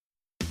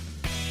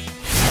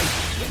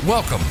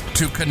Welcome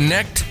to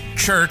Connect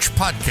Church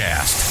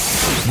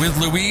Podcast with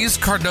Luis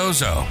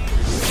Cardozo.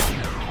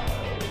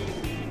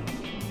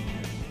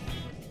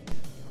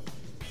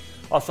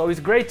 Also, it's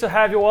great to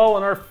have you all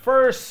on our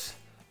first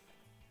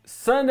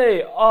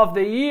Sunday of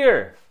the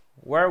year,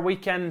 where we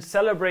can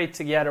celebrate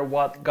together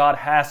what God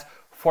has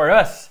for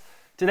us.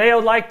 Today I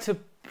would like to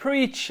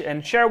preach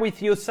and share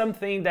with you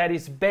something that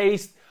is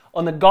based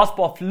on the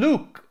Gospel of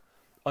Luke,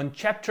 on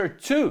chapter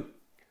 2,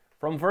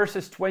 from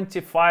verses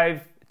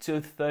 25 to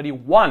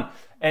 31.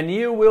 And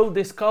you will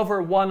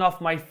discover one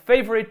of my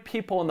favorite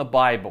people in the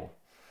Bible.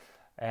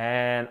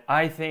 And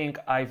I think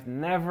I've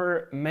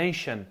never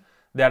mentioned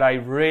that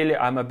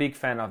I'm a big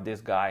fan of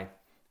this guy.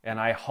 And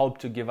I hope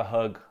to give a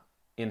hug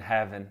in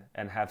heaven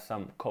and have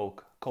some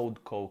cold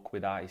Coke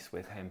with ice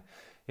with him.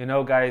 You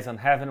know, guys, in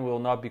heaven we will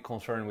not be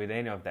concerned with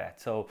any of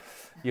that. So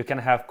you can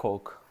have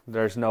Coke.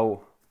 There's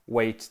no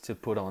weight to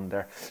put on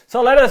there.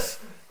 So let us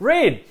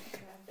read.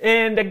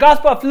 In the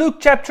Gospel of Luke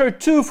chapter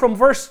 2 from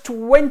verse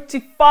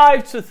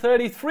 25 to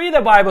 33,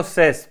 the Bible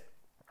says,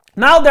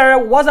 "Now there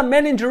was a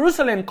man in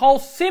Jerusalem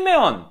called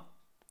Simeon,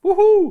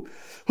 who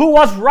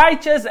was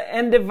righteous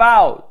and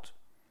devout.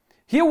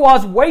 He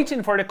was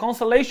waiting for the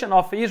consolation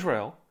of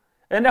Israel,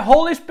 and the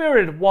Holy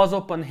Spirit was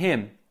upon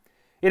him.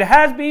 It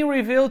has been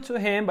revealed to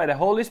him by the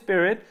Holy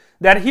Spirit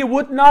that he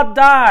would not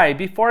die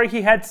before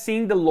he had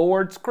seen the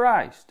Lord's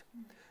Christ.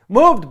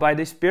 Moved by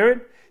the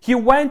Spirit, he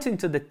went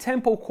into the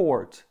temple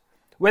court.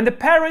 When the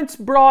parents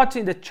brought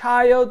in the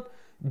child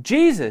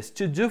Jesus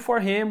to do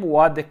for him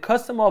what the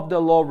custom of the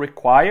law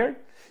required,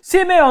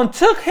 Simeon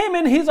took him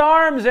in his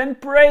arms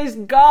and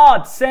praised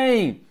God,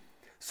 saying,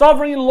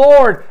 'Sovereign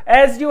Lord,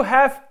 as you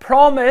have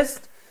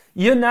promised,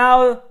 you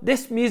now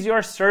dismiss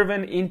your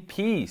servant in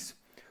peace.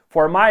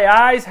 For my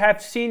eyes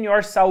have seen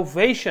your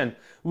salvation,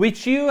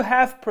 which you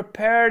have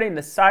prepared in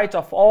the sight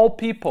of all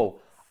people,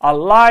 a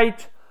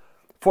light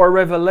for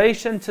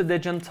revelation to the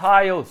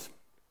Gentiles,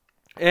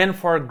 and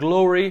for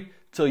glory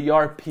to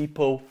your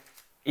people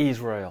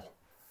Israel.'"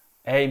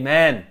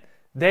 Amen.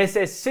 This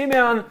is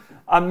Simeon,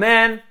 a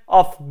man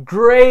of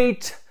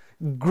great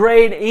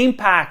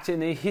impact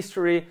in the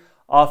history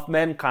of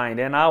mankind.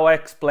 And I'll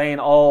explain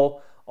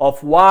all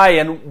of why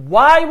and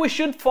why we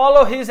should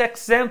follow his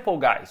example,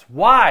 guys.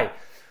 Why?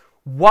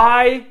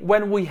 Why,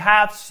 when we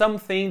have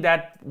something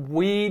that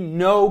we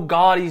know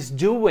God is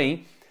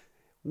doing,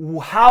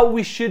 how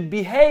we should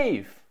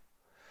behave.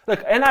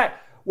 Look,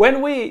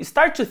 when we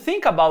start to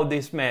think about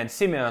this man,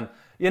 Simeon,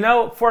 you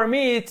know, for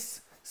me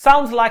it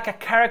sounds like a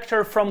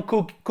character from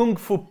Kung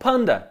Fu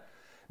Panda.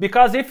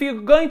 Because if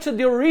you're going to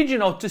the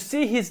original to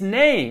see his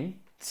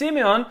name,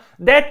 Simeon,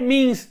 that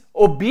means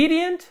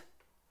obedient,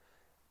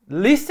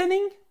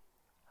 listening,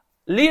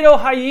 little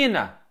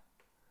hyena.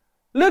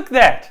 Look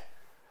that.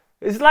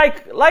 It's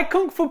like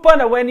Kung Fu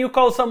Panda when you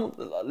call some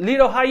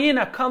little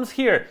hyena comes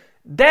here.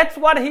 That's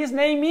what his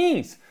name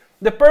means.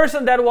 The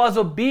person that was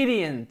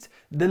obedient,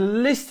 the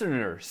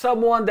listener,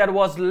 someone that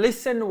was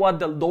listening what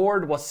the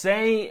Lord was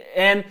saying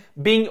and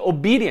being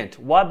obedient.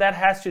 What that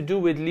has to do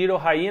with little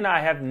hyena, I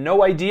have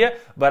no idea,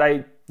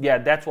 but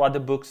that's what the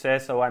book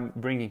says, so I'm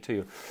bringing to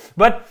you.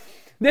 But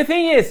the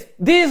thing is,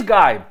 this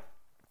guy,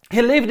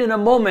 he lived in a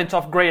moment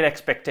of great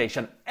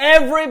expectation.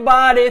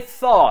 Everybody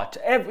thought,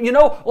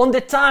 on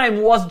the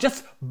time was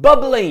just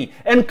bubbling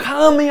and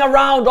coming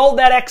around all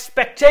that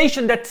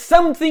expectation that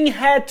something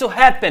had to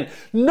happen.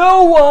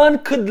 No one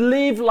could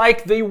live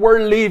like they were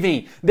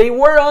living. They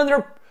were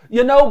under,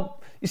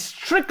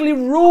 strictly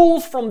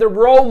rules from the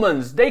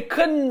Romans. They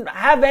couldn't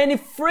have any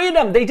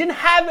freedom. They didn't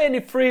have any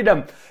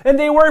freedom. And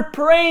they were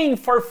praying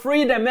for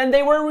freedom, and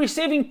they were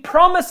receiving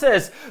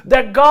promises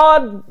that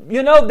God,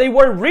 they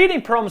were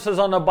reading promises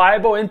on the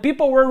Bible, and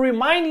people were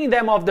reminding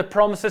them of the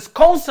promises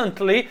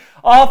constantly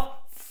of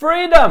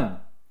freedom.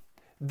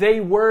 They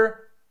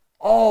were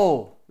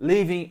all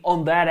living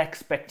on that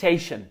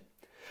expectation.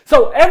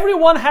 So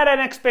everyone had an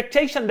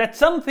expectation that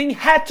something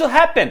had to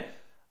happen.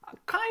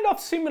 Kind of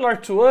similar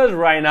to us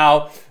right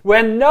now,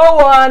 when no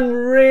one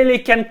really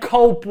can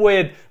cope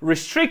with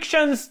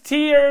restrictions,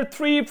 tier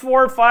 3,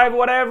 4, 5,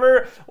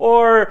 whatever,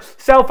 or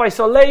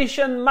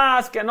self-isolation,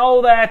 mask and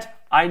all that.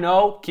 I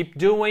know, keep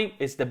doing,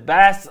 it's the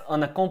best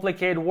on a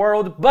complicated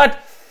world, but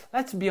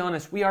let's be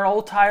honest, we are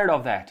all tired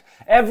of that.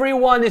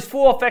 Everyone is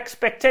full of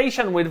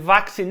expectation with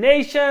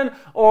vaccination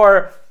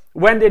or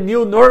when the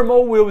new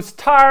normal will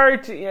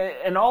start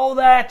and all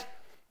that.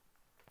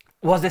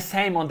 Was the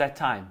same on that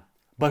time.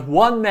 But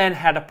one man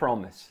had a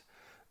promise.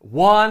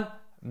 One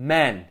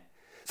man.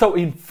 So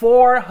in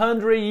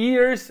 400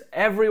 years,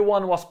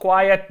 everyone was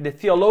quiet. The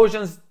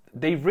theologians,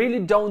 they really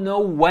don't know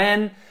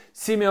when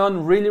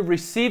Simeon really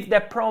received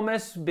that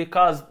promise,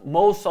 because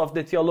most of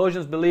the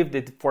theologians believe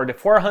that for the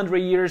 400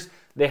 years,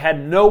 they had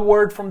no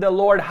word from the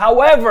Lord.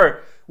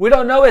 However, we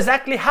don't know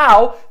exactly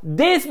how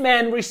this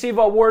man received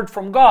a word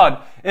from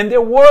God. And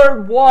the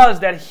word was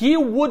that he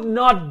would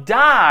not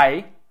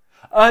die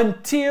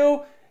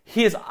until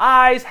his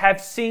eyes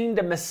have seen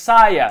the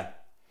Messiah,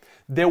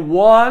 the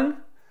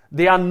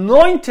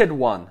anointed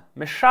one.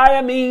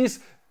 Messiah means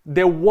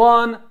the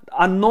one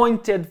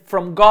anointed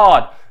from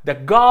God.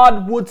 that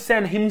God would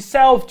send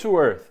himself to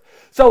earth.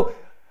 So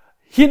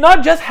he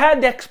not just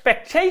had the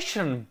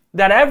expectation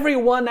that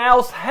everyone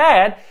else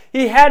had,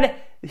 he had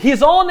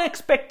his own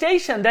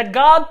expectation that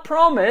God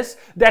promised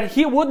that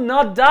he would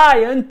not die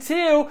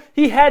until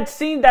he had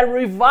seen that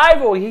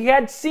revival. He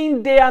had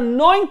seen the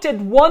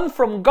anointed one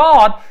from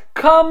God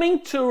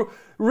coming to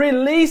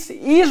release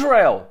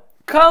Israel,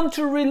 come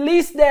to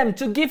release them,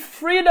 to give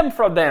freedom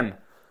for them.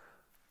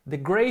 The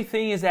great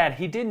thing is that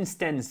he didn't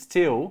stand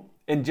still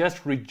and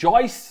just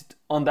rejoiced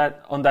on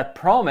that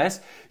promise.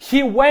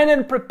 He went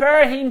and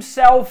prepared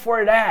himself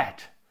for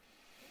that.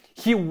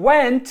 He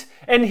went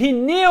and he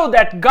knew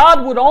that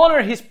God would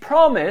honor his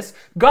promise.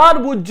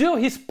 God would do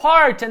his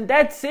part, and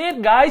that's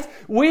it, guys.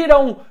 We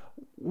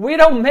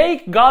don't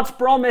make God's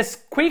promise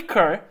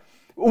quicker.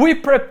 We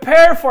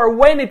prepare for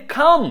when it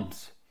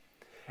comes.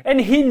 And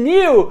he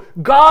knew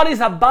God is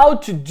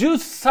about to do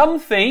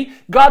something.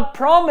 God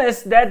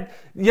promised that,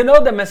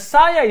 the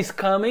Messiah is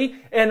coming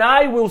and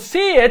I will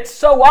see it.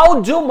 So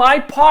I'll do my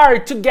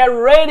part to get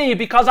ready,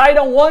 because I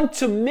don't want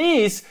to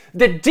miss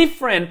the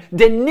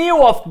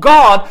new of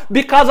God,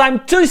 because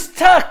I'm too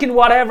stuck in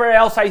whatever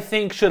else I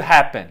think should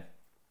happen.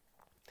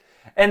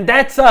 And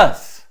that's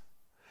us.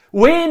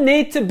 We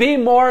need to be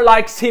more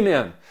like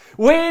Simeon.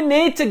 We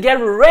need to get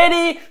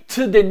ready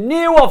to the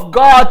new of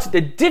God, to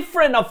the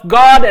different of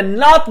God, and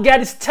not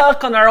get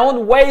stuck on our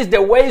own ways,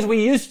 the ways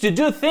we used to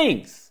do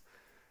things.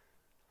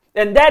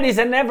 And that is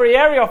in every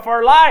area of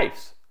our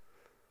lives.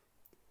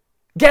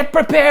 Get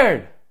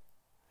prepared.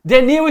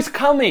 The new is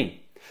coming.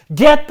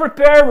 Get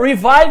prepared.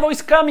 Revival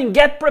is coming.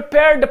 Get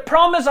prepared. The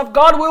promise of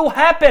God will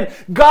happen.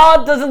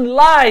 God doesn't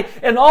lie.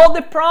 And all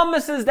the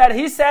promises that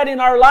He said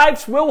in our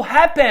lives will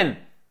happen.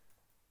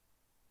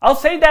 I'll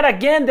say that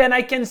again, then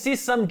I can see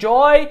some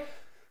joy.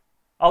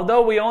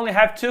 Although we only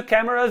have 2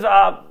 cameras,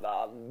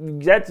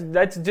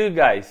 let's do,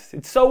 guys.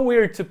 It's so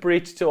weird to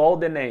preach to all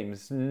the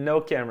names, no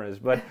cameras,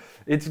 but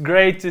it's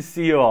great to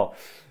see you all.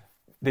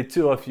 The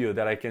 2 of you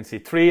that I can see.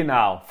 3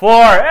 now. 4,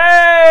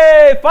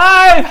 hey,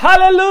 5,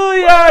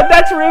 hallelujah,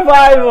 that's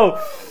revival.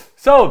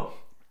 So,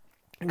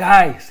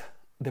 guys,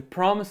 the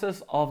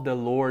promises of the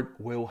Lord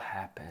will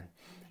happen.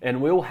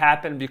 And will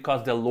happen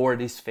because the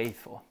Lord is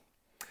faithful.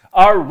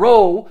 Our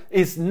role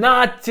is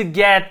not to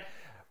get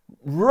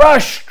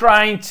rushed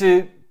trying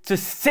to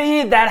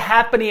see that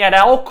happening at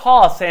all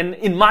costs and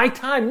in my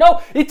time.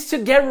 No, it's to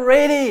get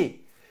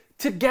ready.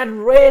 To get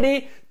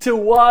ready to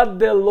what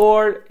the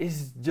Lord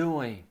is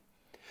doing.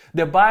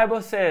 The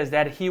Bible says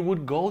that He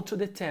would go to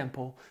the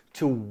temple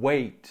to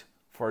wait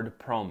for the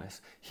promise.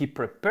 He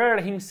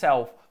prepared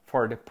Himself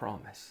for the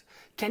promise.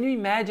 Can you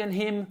imagine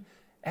Him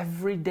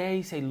every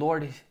day say,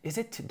 Lord, is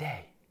it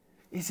today?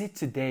 Is it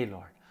today,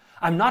 Lord?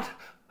 I'm not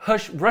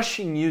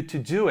rushing you to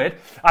do it.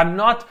 I'm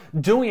not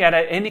doing it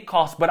at any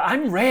cost, but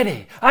I'm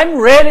ready. I'm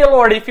ready,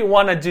 Lord, if you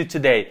want to do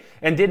today.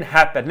 And didn't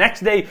happen.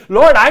 Next day,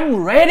 Lord,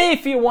 I'm ready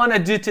if you want to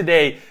do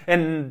today.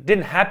 And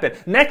didn't happen.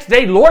 Next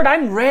day, Lord,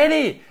 I'm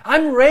ready.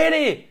 I'm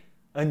ready.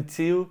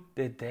 Until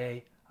the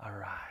day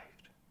arrived.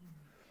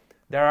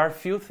 There are a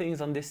few things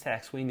on this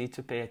text we need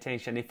to pay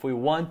attention. If we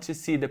want to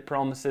see the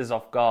promises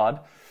of God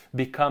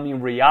becoming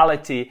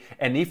reality,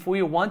 and if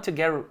we want to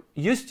get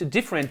used to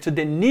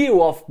the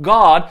new of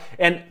God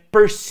and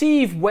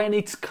perceive when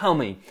it's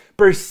coming,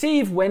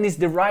 perceive when is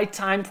the right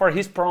time for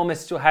His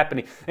promise to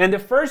happen. And the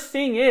first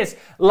thing is,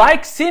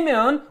 like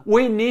Simeon,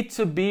 we need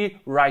to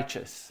be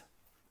righteous.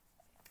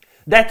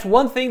 That's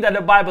one thing that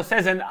the Bible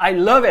says, and I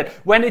love it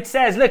when it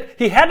says, look,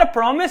 he had a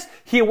promise,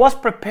 he was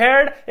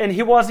prepared, and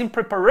he was in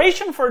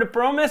preparation for the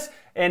promise,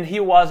 and he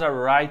was a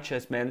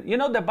righteous man.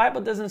 The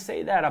Bible doesn't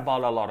say that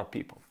about a lot of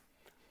people.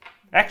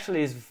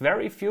 Actually, it's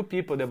very few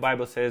people the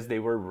Bible says they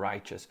were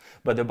righteous.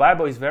 But the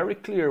Bible is very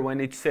clear when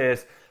it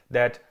says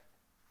that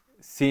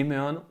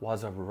Simeon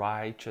was a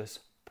righteous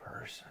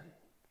person.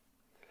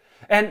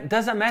 And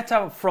doesn't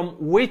matter from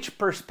which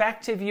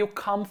perspective you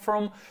come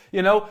from,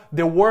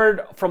 the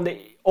word from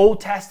the Old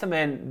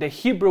Testament, the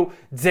Hebrew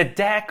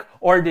tzedek,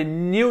 or the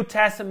New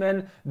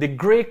Testament, the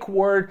Greek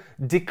word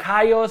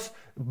dikaios,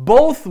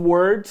 both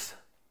words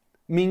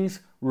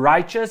means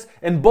righteous,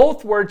 and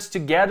both words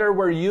together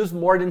were used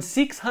more than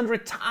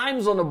 600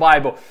 times on the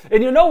Bible.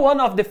 And one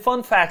of the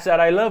fun facts that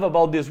I love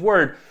about this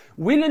word,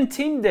 William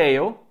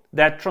Tyndale,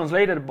 that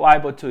translated the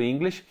Bible to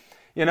English,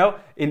 in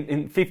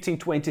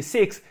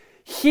 1526,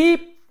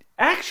 he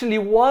actually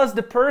was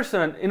the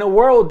person in a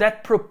world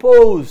that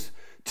proposed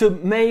to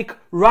make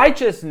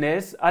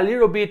righteousness a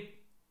little bit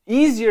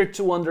easier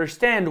to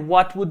understand,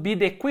 what would be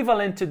the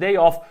equivalent today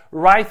of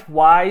right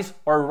wise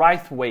or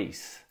right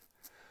ways.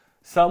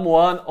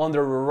 Someone on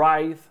the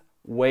right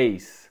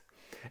ways.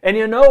 And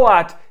you know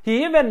what?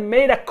 He even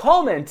made a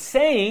comment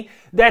saying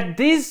that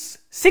these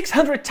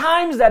 600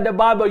 times that the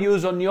Bible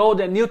used on the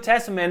Old and New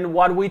Testament,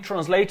 what we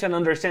translate and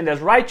understand as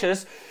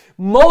righteous,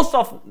 most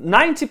of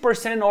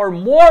 90% or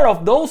more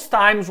of those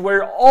times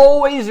were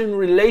always in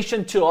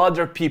relation to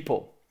other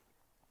people.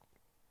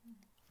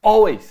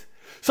 Always.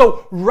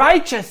 So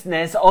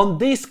righteousness on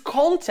this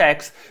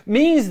context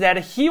means that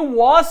he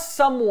was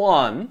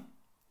someone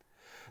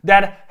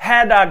that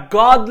had a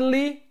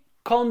godly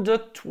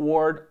conduct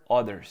toward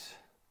others.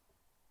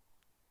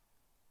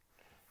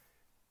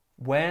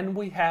 When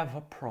we have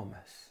a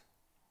promise,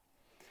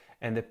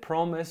 and the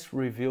promise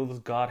reveals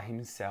God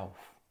Himself,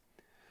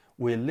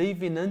 we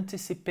live in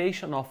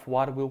anticipation of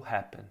what will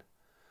happen,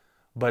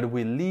 but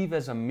we live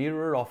as a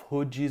mirror of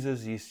who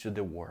Jesus is to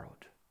the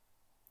world.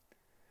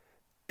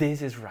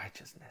 This is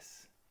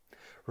righteousness.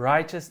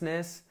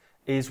 Righteousness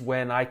is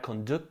when I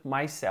conduct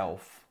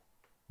myself,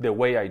 the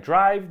way I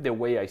drive, the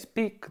way I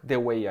speak, the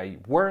way I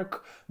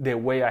work, the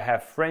way I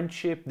have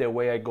friendship, the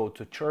way I go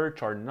to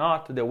church or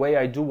not, the way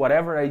I do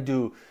whatever I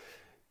do,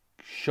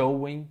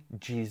 showing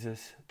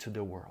Jesus to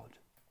the world.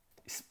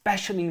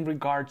 Especially in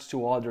regards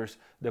to others,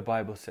 the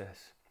Bible says.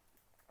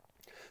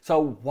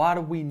 So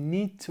what we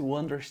need to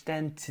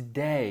understand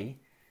today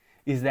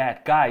is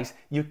that, guys,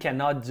 you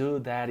cannot do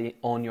that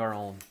on your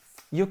own.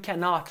 You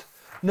cannot.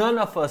 None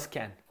of us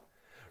can.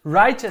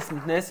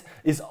 Righteousness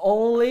is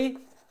only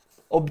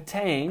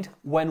obtained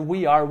when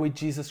we are with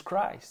Jesus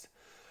Christ.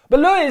 But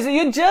Luis,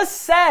 you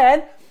just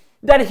said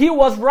that He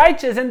was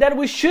righteous and that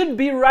we should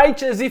be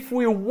righteous if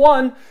we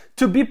want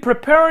to be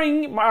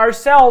preparing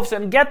ourselves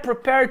and get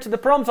prepared to the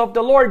promise of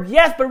the Lord.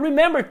 Yes, but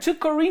remember, 2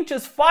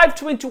 Corinthians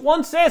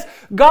 5:21 says,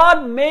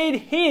 God made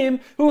Him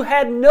who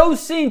had no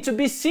sin to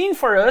be sin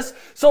for us,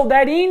 so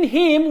that in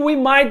Him we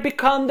might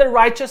become the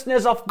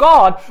righteousness of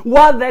God.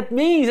 What that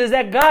means is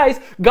that, guys,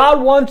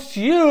 God wants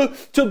you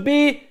to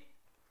be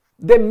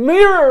the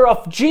mirror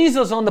of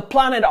Jesus on the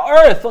planet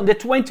Earth on the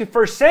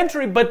 21st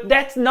century, but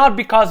that's not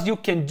because you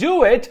can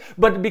do it,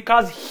 but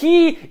because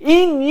He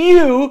in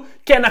you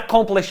can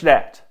accomplish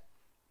that.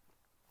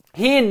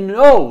 He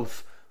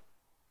knows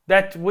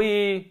that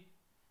we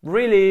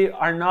really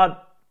are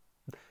not,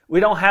 we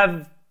don't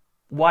have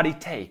what it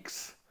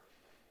takes.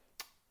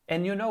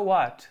 And you know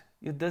what?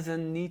 You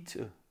doesn't need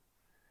to.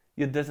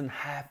 You doesn't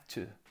have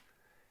to.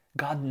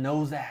 God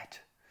knows that.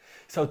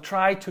 So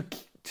try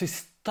to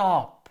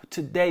stop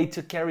today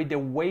to carry the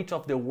weight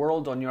of the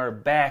world on your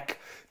back,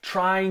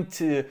 trying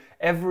to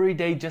every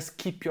day just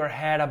keep your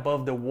head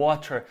above the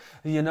water,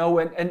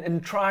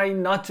 and try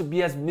not to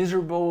be as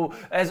miserable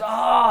as,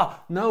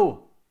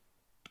 no.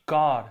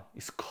 God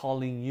is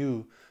calling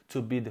you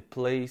to be the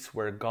place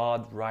where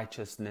God's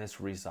righteousness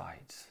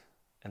resides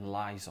and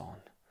lies on.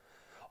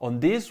 On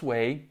this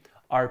way,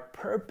 our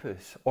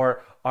purpose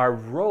or our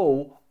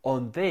role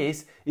on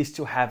this is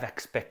to have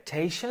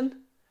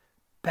expectation,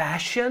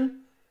 passion,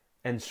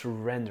 and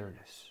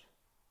surrenderness.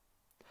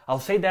 I'll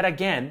say that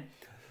again.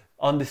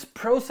 On this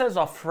process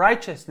of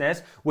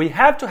righteousness, we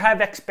have to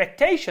have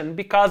expectation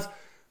because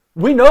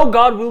we know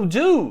God will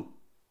do.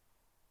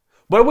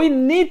 But we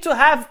need to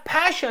have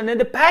passion,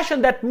 and the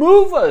passion that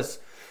moves us.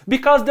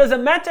 Because it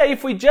doesn't matter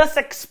if we just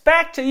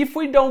expect, if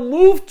we don't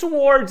move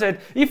towards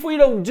it, if we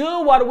don't do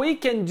what we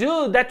can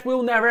do, that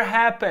will never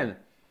happen.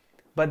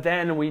 But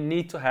then we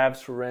need to have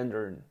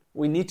surrender.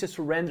 We need to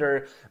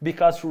surrender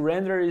because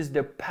surrender is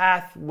the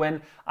path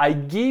when I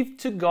give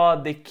to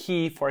God the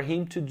key for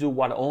Him to do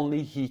what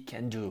only He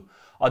can do.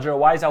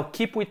 Otherwise, I'll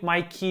keep with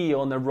my key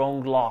on the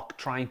wrong lock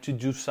trying to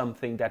do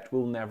something that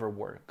will never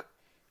work.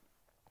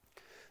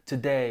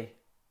 Today,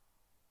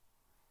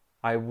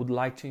 I would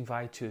like to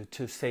invite you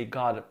to say,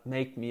 God,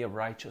 make me a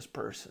righteous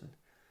person.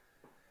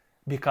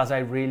 Because I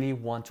really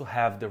want to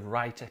have the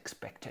right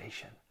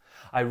expectation.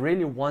 I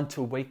really want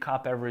to wake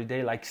up every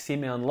day like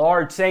Simeon,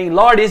 Lord, saying,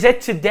 Lord, is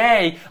it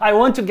today? I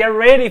want to get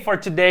ready for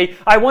today.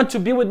 I want to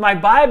be with my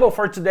Bible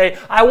for today.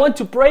 I want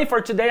to pray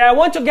for today. I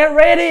want to get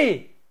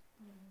ready.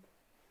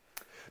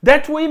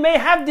 That we may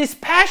have this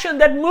passion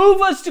that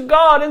moves us to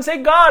God and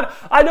say, God,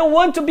 I don't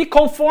want to be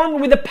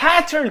conformed with a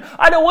pattern.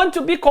 I don't want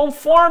to be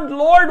conformed,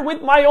 Lord,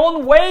 with my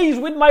own ways,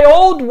 with my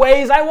old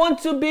ways. I want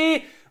to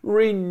be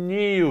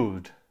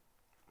renewed.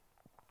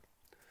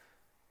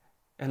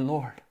 And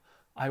Lord,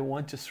 I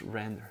want to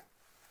surrender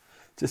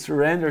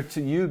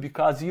to you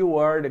because you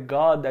are the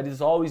God that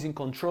is always in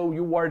control.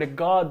 You are the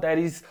God that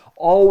is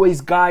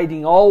always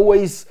guiding,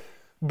 always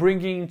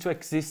bringing into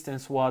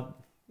existence what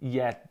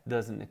yet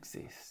doesn't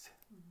exist.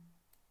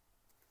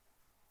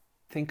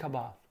 Think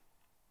about.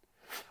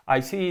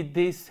 I see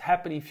this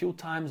happening a few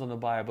times on the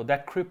Bible.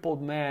 That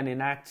crippled man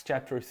in Acts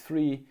chapter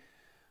 3,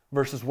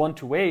 verses 1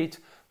 to 8,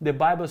 the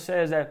Bible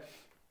says that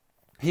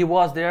he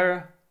was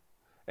there,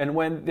 and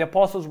when the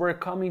apostles were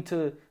coming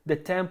to the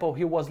temple,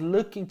 he was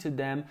looking to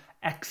them,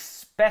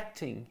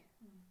 expecting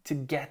to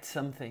get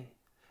something.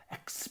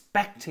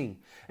 Expecting.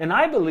 And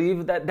I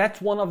believe that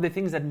that's one of the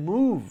things that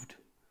moved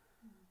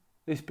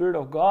the Spirit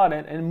of God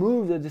and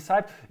moved the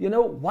disciples. You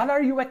know, what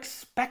are you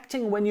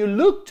expecting when you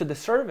look to the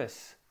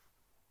service?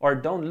 Or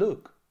don't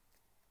look,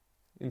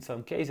 in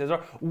some cases. Or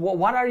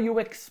what are you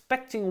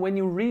expecting when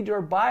you read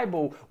your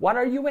Bible? What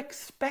are you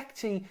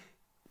expecting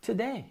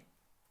today?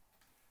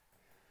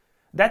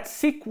 That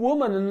sick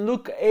woman in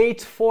Luke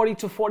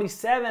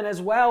 8:40-47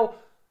 as well,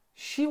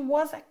 she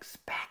was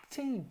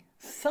expecting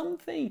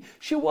something.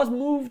 She was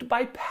moved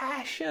by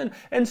passion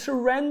and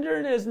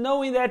surrenderness,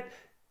 knowing that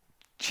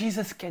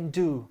Jesus can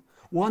do.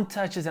 One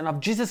touch is enough.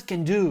 Jesus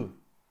can do.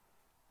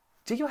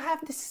 Do you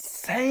have the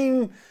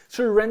same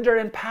surrender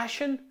and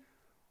passion?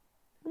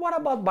 What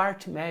about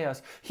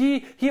Bartimaeus?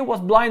 He was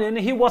blind and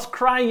he was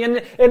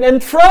crying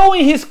and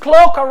throwing his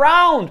cloak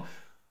around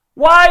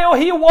while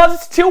he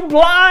was still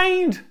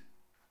blind.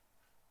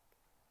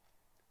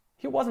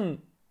 He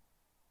wasn't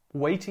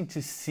waiting to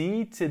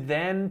see to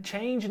then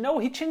change. No,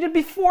 he changed it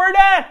before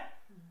that.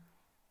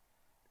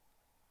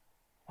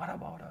 What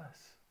about us?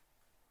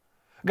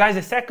 Guys,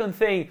 the second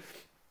thing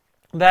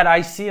that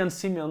I see in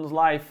Simeon's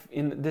life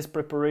in this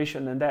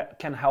preparation and that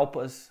can help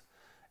us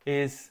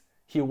is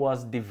he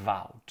was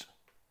devout.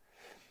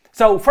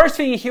 So first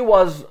thing, he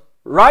was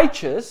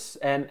righteous,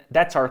 and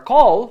that's our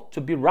call,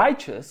 to be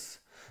righteous.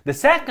 The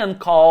second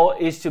call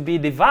is to be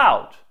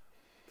devout.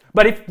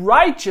 But if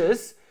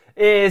righteous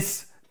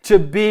is to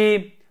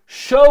be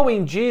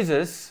showing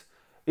Jesus,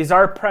 is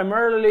our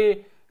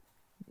primarily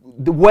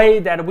the way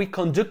that we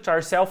conduct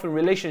ourselves in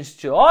relations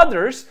to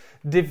others,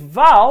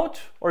 devout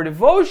or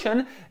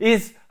devotion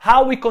is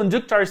how we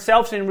conduct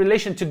ourselves in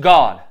relation to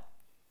God.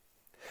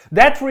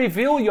 That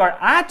reveals your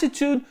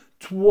attitude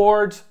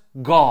towards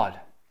God.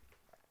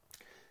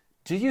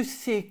 Do you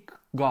seek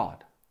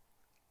God?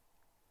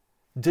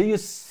 Do you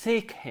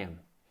seek Him?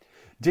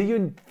 Do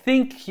you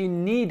think you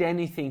need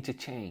anything to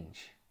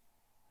change?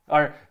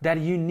 Or that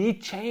you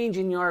need change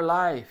in your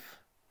life?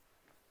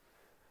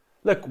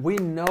 Look, we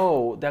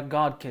know that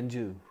God can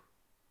do.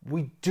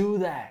 We do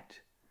that.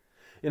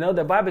 You know,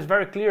 the Bible is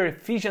very clear.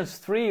 Ephesians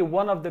 3,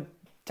 one of the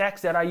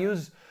texts that I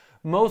use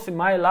most in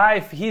my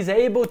life, He's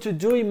able to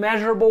do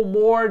immeasurable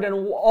more than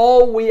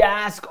all we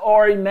ask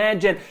or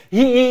imagine.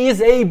 He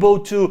is able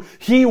to.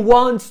 He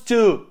wants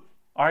to.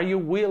 Are you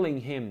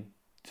willing Him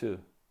to?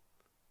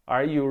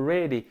 Are you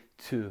ready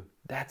to?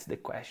 That's the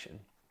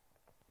question.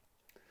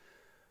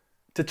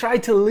 To try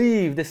to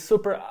live the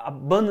super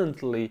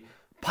abundantly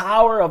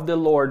power of the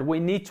Lord, we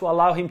need to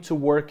allow Him to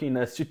work in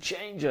us, to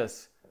change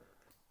us.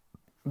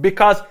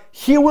 Because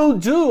He will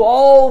do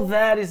all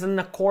that is in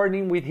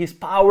according with His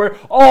power,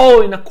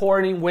 all in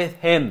according with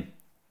Him.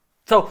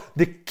 So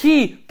the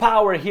key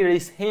power here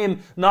is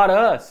Him, not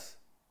us.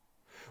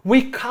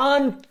 We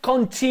can't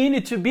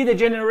continue to be the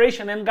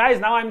generation, and guys,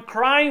 now I'm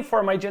crying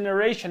for my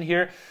generation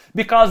here,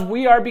 because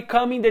we are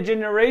becoming the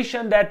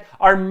generation that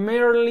are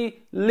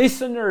merely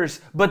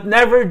listeners, but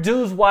never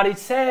does what it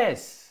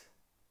says.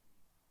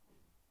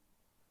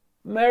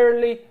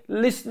 Merely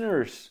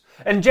listeners.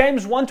 And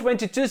James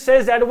 1:22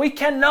 says that we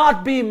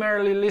cannot be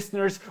merely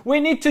listeners. We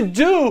need to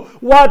do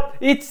what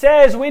it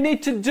says. We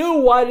need to do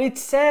what it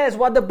says,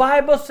 what the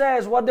Bible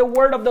says, what the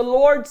word of the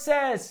Lord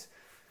says.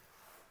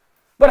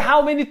 But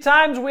how many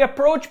times we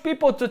approach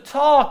people to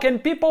talk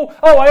and people,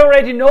 oh, I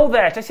already know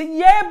that. I say,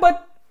 yeah,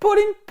 but put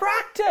in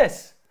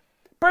practice.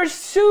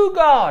 Pursue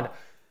God.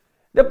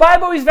 The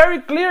Bible is very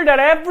clear that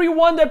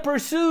everyone that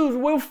pursues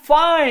will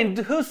find,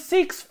 who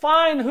seeks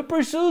find, who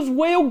pursues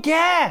will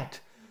get.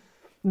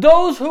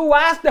 Those who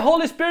ask the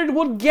Holy Spirit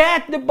will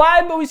get. The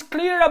Bible is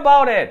clear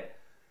about it.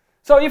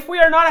 So if we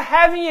are not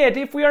having it,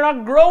 if we are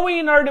not growing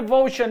in our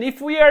devotion,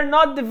 if we are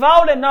not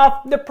devout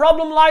enough, the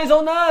problem lies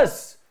on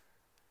us.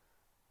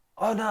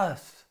 On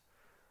us,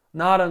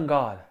 not on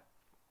God.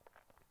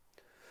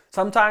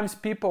 Sometimes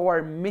people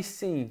are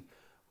missing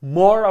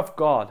more of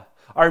God,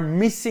 are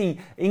missing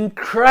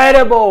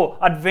incredible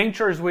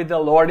adventures with the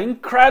Lord,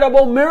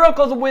 incredible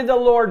miracles with the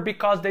Lord,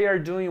 because they are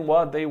doing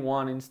what they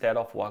want instead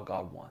of what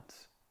God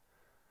wants.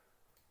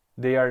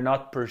 They are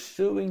not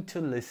pursuing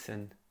to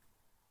listen.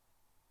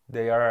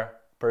 They are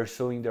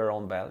pursuing their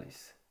own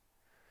bellies.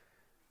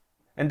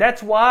 And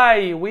that's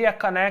why we at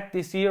Connect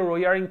this year,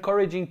 we are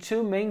encouraging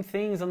two main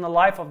things in the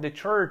life of the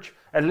church,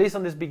 at least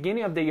on this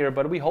beginning of the year,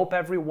 but we hope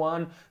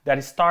everyone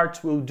that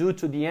starts will do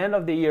to the end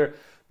of the year,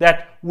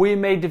 that we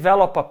may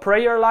develop a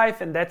prayer life,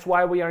 and that's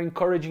why we are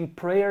encouraging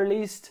prayer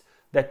list,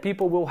 that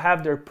people will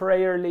have their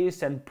prayer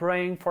list and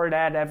praying for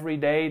that every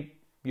day.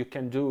 You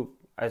can do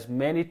as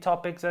many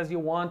topics as you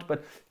want,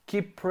 but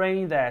keep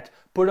praying that.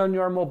 Put on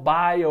your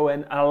mobile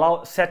and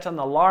set an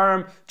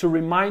alarm to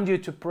remind you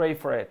to pray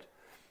for it.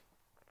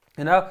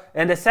 You know,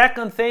 and the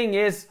second thing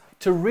is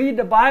to read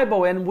the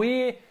Bible, and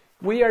we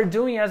are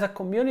doing, as a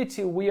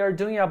community, we are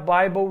doing a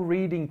Bible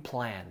reading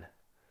plan,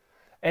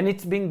 and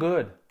it's been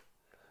good.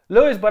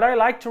 Louis, but I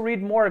like to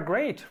read more.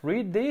 Great,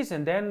 read this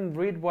and then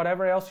read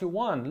whatever else you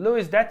want.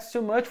 Louis, that's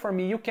too much for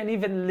me. You can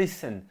even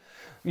listen.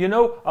 You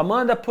know,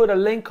 Amanda put a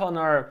link on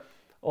our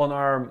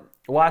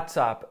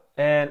WhatsApp,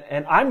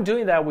 and I'm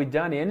doing that with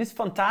Danny, and it's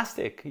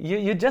fantastic.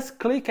 You just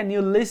click and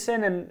you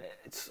listen, and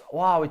it's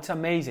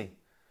amazing.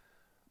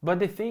 But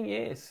the thing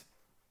is,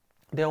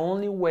 the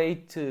only way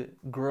to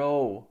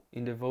grow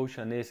in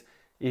devotion is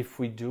if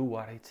we do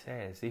what it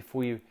says, if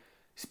we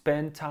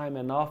spend time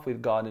enough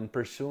with God and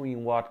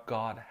pursuing what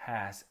God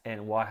has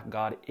and what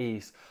God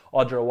is.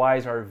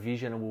 Otherwise, our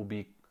vision will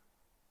be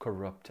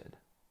corrupted.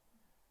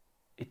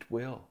 It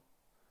will.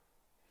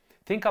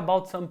 Think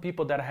about some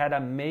people that had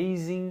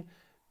amazing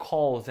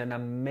calls and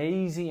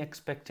amazing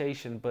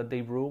expectation, but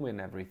they ruin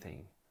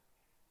everything.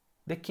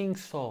 The King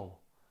Saul,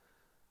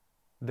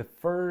 the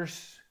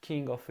first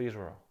king of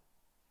Israel.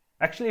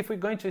 Actually, if we're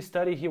going to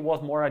study, he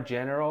was more a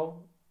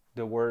general.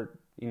 The word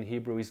in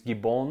Hebrew is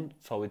Gibbon,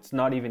 so it's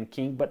not even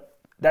king, but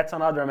that's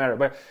another matter.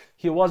 But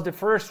he was the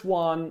first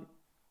one,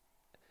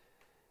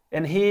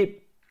 and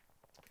he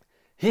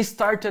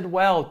started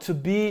well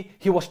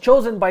he was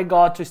chosen by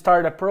God to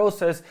start a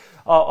process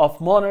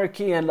of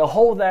monarchy and the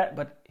whole that,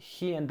 but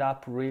he ended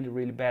up really,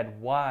 really bad.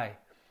 Why?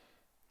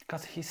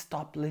 Because he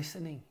stopped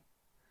listening.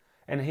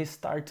 And he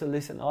started to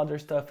listen to other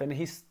stuff, and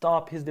he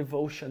stopped his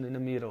devotion in the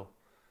middle.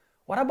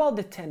 What about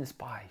the 10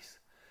 spies?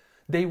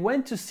 They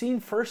went to see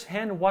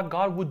firsthand what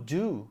God would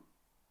do.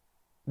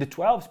 The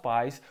 12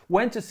 spies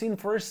went to see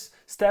first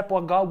step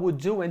what God would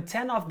do, and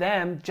 10 of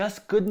them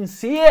just couldn't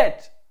see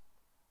it.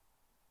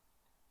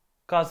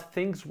 Because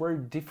things were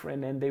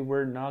different and they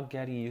were not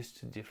getting used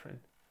to different.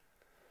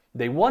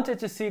 They wanted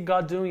to see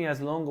God doing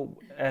as long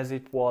as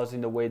it was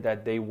in the way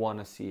that they want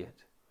to see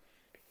it.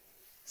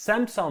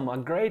 Samson, a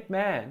great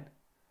man,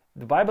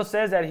 the Bible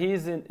says that he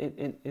is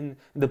in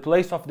the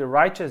place of the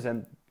righteous,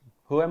 and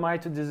who am I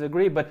to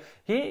disagree? But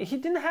he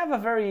didn't have a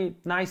very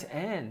nice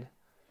end.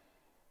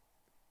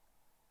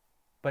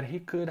 But he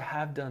could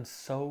have done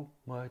so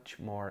much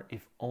more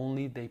if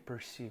only they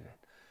pursue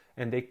it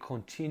and they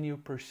continue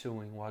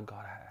pursuing what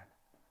God had.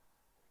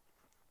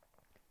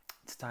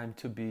 It's time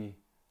to be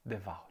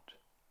devout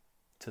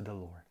to the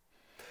Lord.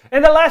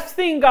 And the last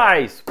thing,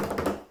 guys,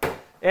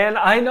 and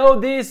I know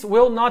this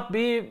will not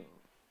be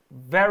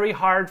very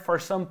hard for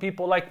some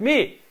people like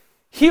me.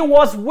 He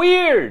was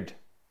weird.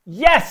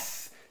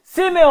 Yes,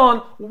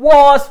 Simeon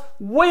was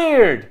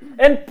weird.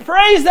 And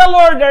praise the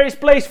Lord, there is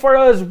place for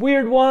us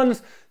weird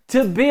ones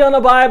to be on the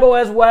Bible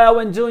as well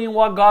and doing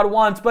what God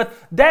wants. But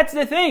that's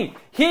the thing.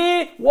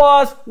 He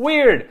was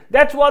weird.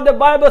 That's what the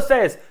Bible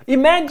says.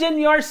 Imagine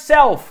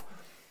yourself.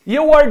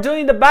 You are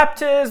doing the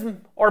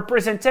baptism or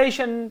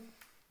presentation,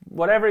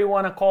 whatever you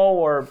want to call,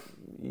 or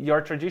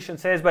your tradition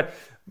says, but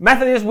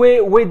Methodists,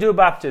 we do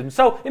baptism.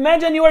 So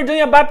imagine you are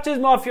doing a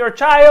baptism of your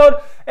child,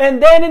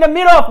 and then in the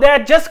middle of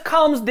that just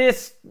comes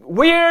this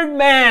weird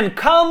man,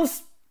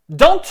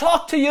 don't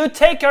talk to you,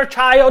 take your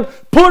child,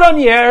 put on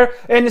the air,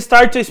 and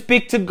start to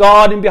speak to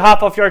God in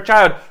behalf of your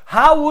child.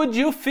 How would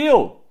you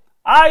feel?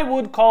 I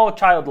would call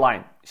child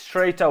line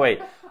straight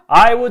away.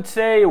 I would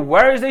say,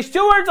 where is the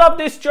stewards of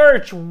this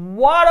church?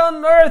 What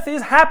on earth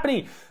is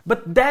happening?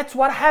 But that's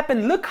what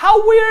happened. Look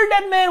how weird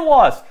that man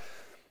was.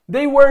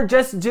 They were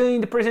just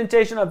doing the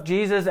presentation of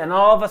Jesus, and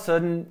all of a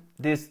sudden,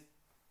 this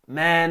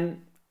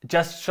man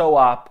just show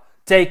up,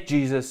 take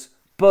Jesus,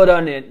 put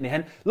on it in the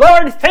hand.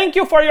 Lord, thank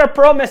you for your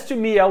promise to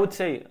me. I would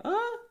say,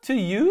 to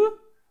you?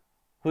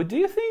 Who do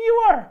you think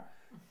you are?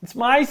 It's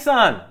my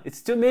son.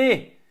 It's to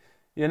me.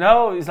 You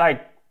know, it's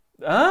like,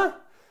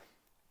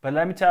 But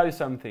let me tell you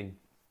something.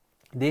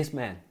 This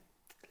man,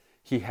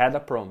 he had a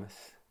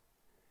promise.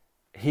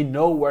 He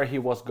knew where he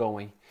was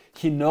going.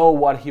 He knew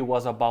what he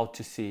was about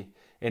to see.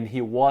 And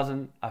he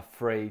wasn't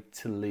afraid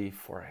to live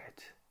for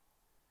it.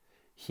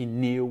 He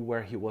knew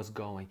where he was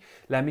going.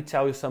 Let me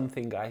tell you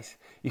something, guys.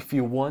 If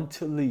you want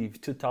to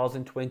live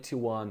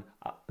 2021,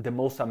 the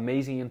most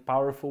amazing and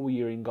powerful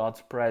year in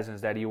God's presence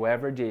that you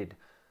ever did,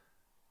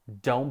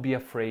 don't be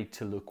afraid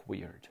to look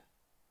weird.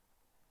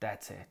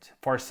 That's it.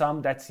 For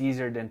some, that's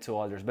easier than to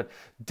others. But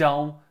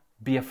don't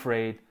be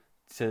afraid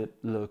to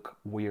look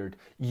weird.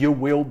 You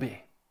will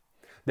be.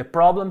 The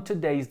problem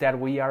today is that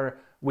we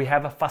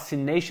have a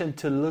fascination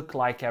to look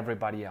like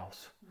everybody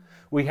else.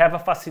 We have a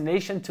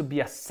fascination to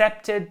be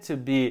accepted, to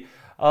be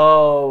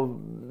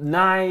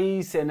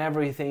nice, and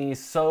everything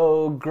is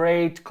so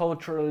great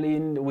culturally.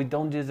 We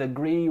don't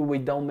disagree. We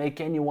don't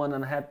make anyone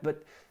unhappy.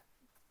 But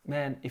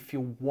man, if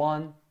you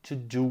want to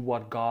do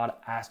what God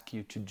asks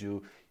you to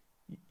do,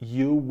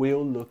 you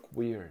will look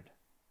weird.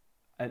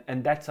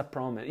 And that's a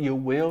promise. You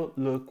will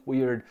look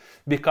weird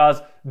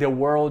because the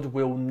world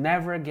will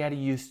never get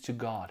used to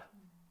God.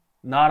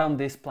 Not on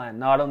this planet,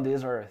 not on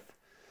this earth.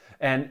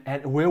 And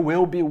we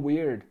will be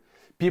weird.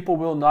 People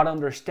will not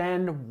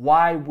understand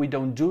why we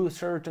don't do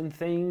certain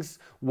things,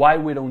 why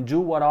we don't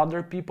do what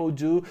other people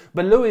do.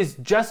 But Louis,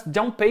 just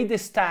don't pay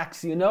this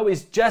tax, you know,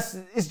 it's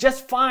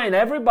just fine.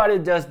 Everybody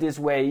does this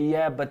way.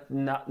 Yeah, but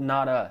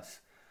not us.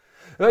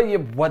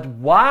 But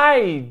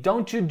why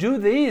don't you do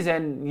this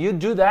and you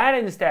do that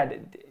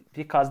instead?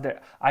 Because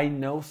I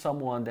know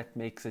someone that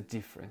makes a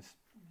difference.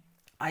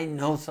 I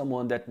know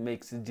someone that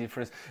makes a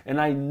difference.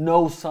 And I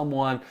know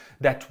someone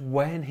that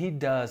when he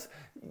does,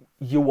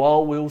 you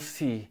all will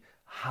see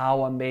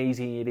how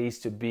amazing it is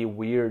to be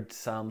weird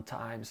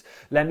sometimes.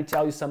 Let me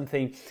tell you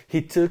something.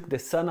 He took the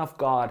Son of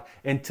God,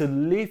 and to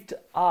lift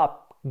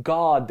up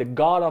God, the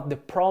God of the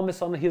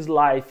promise on his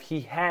life, he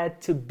had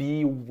to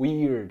be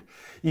weird.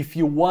 If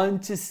you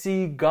want to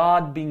see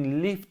God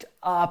being lifted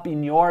up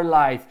in your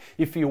life,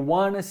 if you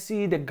want to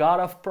see the God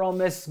of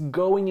promise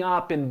going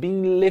up and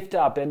being lifted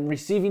up and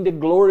receiving the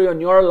glory on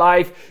your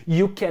life,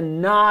 you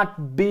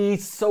cannot be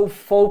so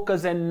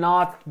focused and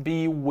not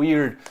be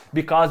weird,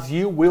 because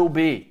you will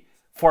be.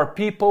 For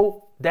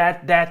people,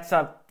 that's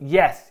a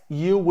yes,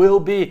 you will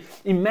be.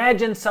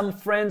 Imagine some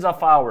friends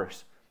of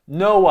ours.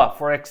 Noah,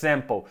 for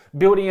example,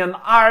 building an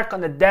ark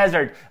on the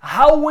desert.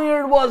 How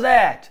weird was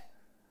that?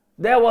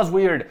 That was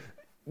weird.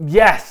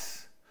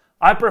 Yes,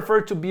 I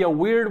prefer to be a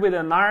weird with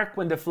an ark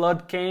when the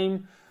flood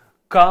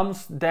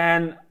comes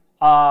than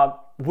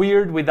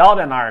weird without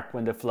an ark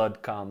when the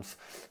flood comes.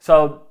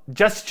 So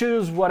just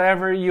choose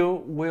whatever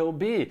you will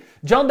be.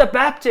 John the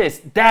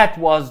Baptist, that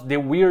was the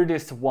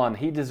weirdest one.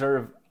 He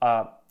deserved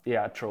a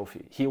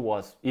trophy. He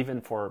was,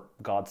 even for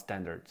God's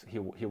standards,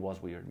 he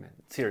was weird, man.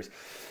 Serious.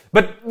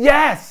 But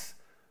yes,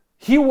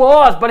 he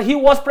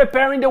was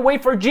preparing the way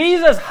for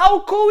Jesus.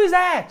 How cool is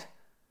that?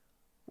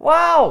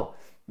 Wow,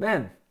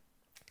 man.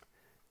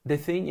 The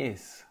thing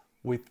is,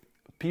 with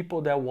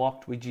people that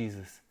walked with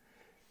Jesus,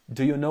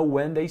 do you know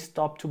when they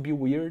stop to be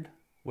weird?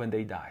 When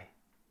they die.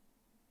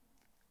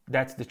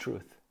 That's the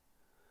truth.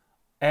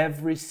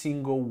 Every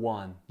single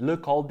one.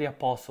 Look, all the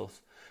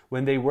apostles.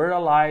 When they were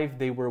alive,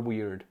 they were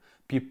weird.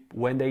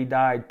 When they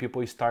died,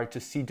 people start to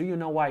see. Do you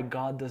know why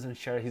God doesn't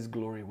share His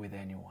glory with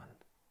anyone?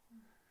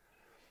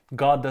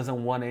 God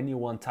doesn't want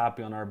anyone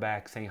tapping on our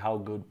back saying how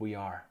good we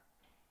are.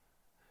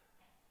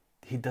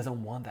 He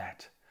doesn't want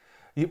that.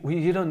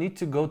 You don't need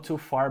to go too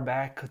far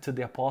back to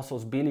the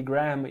apostles. Billy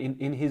Graham,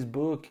 in his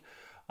book,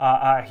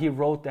 he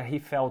wrote that he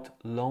felt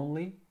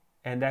lonely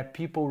and that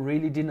people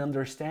really didn't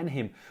understand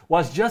him. It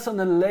was just on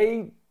the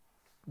late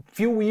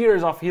few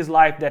years of his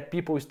life that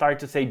people start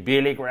to say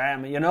Billy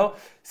Graham,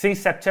 Since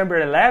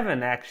September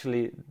 11,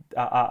 actually,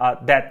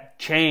 that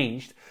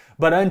changed.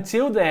 But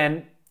until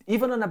then,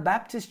 even in a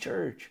Baptist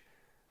church,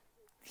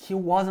 he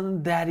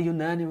wasn't that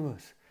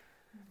unanimous.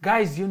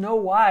 Guys, you know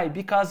why?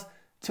 Because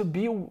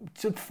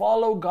to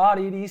follow God,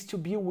 it is to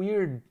be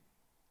weird.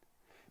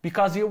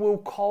 Because you will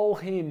call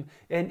Him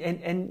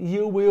and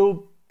you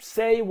will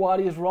say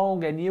what is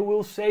wrong and you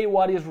will say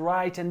what is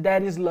right, and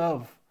that is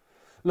love.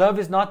 Love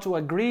is not to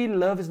agree,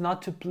 love is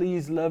not to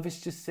please, love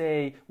is to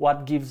say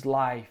what gives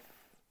life.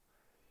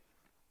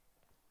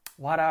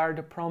 What are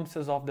the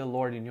promises of the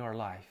Lord in your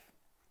life?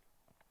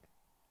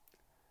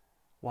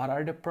 What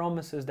are the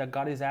promises that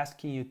God is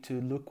asking you to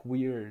look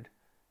weird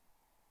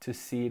to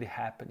see it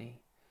happening?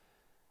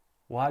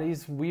 What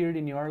is weird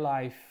in your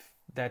life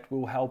that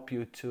will help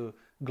you to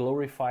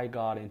glorify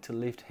God and to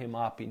lift Him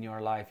up in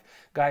your life?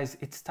 Guys,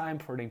 it's time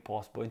for the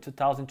impossible. In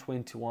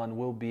 2021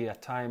 will be a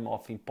time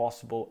of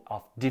impossible,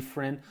 of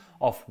different,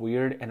 of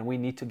weird, and we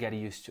need to get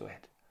used to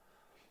it.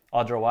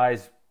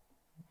 Otherwise,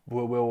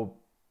 we will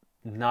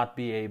not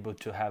be able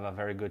to have a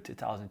very good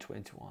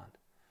 2021.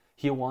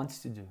 He wants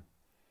to do.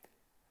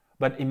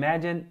 But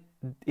imagine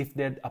if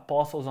the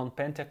apostles on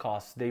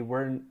Pentecost, they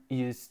weren't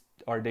used,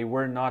 or they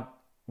were not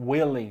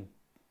willing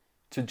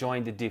to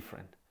join the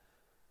different.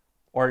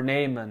 Or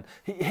Naaman.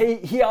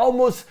 He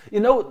almost,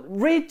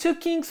 read 2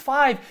 Kings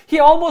 5. He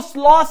almost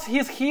lost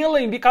his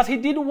healing because he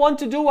didn't want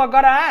to do what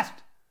God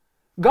asked.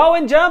 Go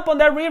and jump on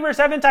that river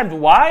 7 times.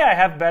 Why? I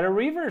have better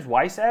rivers.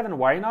 Why 7?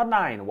 Why not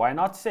 9? Why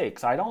not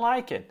 6? I don't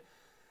like it.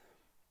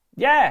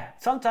 Yeah,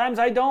 sometimes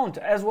I don't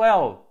as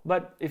well.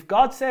 But if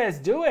God says,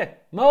 do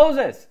it.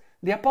 Moses,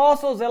 the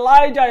apostles,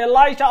 Elijah,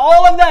 Elisha,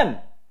 all of them.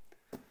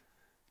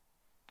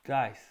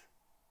 Guys,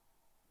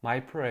 my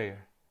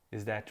prayer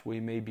is that we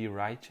may be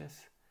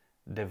righteous,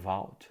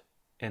 devout,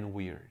 and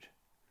weird.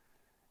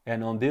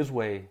 And on this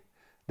way,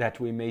 that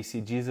we may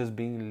see Jesus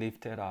being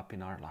lifted up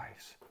in our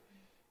lives.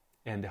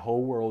 And the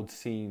whole world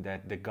seeing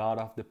that the God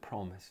of the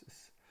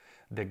promises,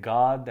 the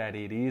God that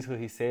it is who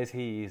He says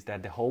He is,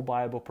 that the whole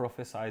Bible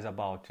prophesies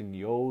about in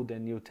the Old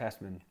and New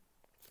Testament,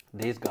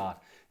 this God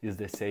is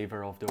the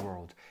Savior of the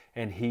world.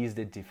 And He is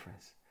the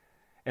difference.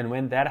 And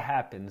when that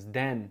happens,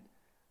 then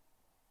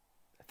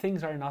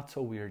things are not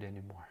so weird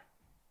anymore.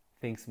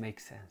 Things make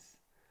sense.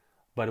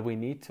 But we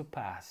need to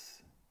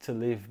pass to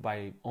live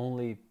by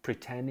only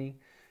pretending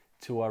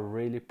to a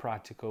really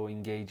practical,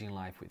 engaging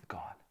life with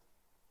God.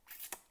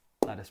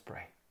 Let us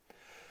pray.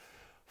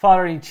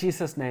 Father, in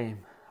Jesus'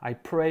 name, I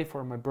pray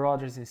for my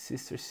brothers and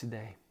sisters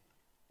today.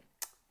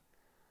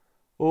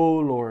 Oh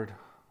Lord,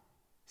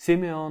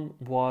 Simeon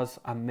was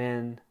a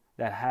man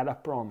that had a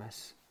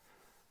promise,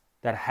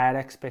 that had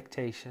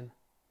expectation,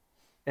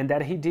 and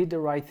that he did the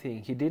right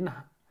thing. He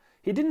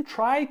didn't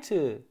try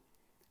to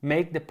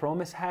make the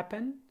promise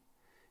happen.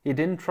 He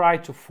didn't try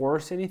to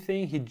force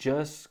anything. He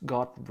just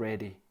got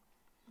ready.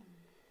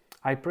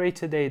 I pray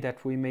today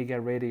that we may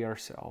get ready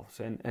ourselves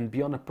and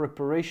be on a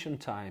preparation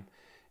time.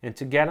 And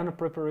to get on a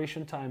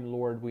preparation time,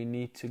 Lord, we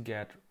need to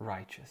get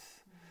righteous.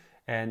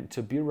 And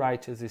to be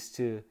righteous is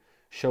to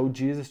show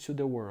Jesus to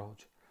the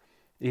world,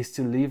 is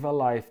to live a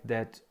life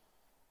that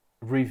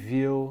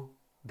reveal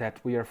that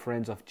we are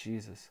friends of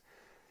Jesus,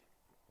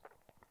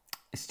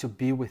 is to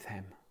be with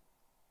Him,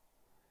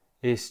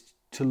 is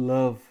to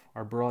love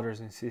our brothers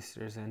and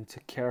sisters and to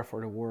care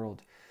for the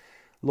world.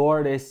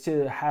 Lord, is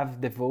to have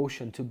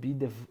devotion, to be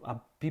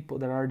people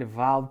that are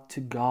devout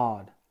to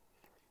God.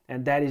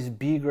 And that is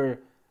bigger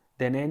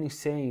than any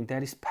saying.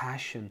 That is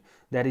passion,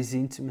 that is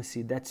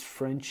intimacy, that's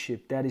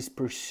friendship, that is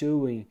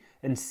pursuing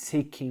and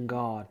seeking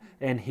God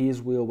and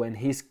His will and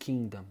His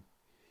kingdom.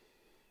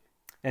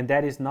 And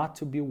that is not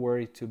to be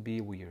worried to be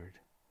weird.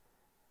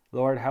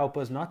 Lord, help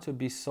us not to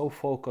be so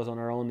focused on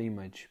our own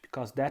image,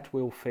 because that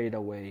will fade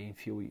away in a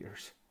few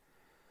years.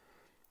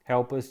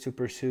 Help us to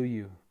pursue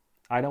you.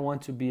 I don't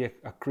want to be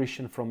a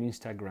Christian from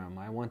Instagram.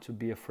 I want to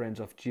be a friend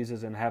of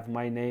Jesus and have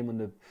my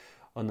name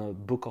on the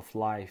book of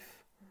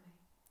life,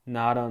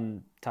 not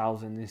on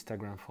 1,000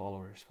 Instagram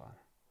followers, Father.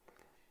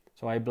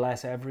 So I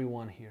bless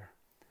everyone here.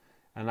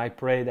 And I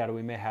pray that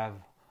we may have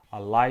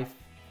a life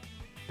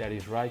that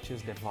is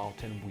righteous,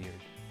 devout, and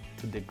weird,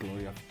 to the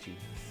glory of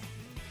Jesus.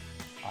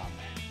 Amen.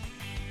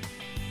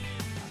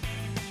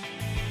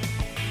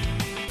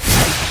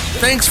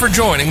 Thanks for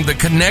joining the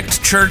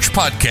Connect Church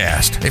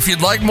podcast. If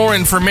you'd like more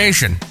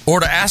information or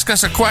to ask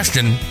us a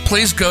question,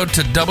 please go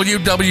to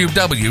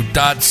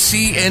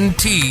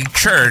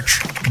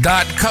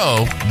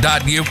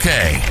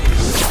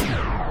www.cntchurch.co.uk.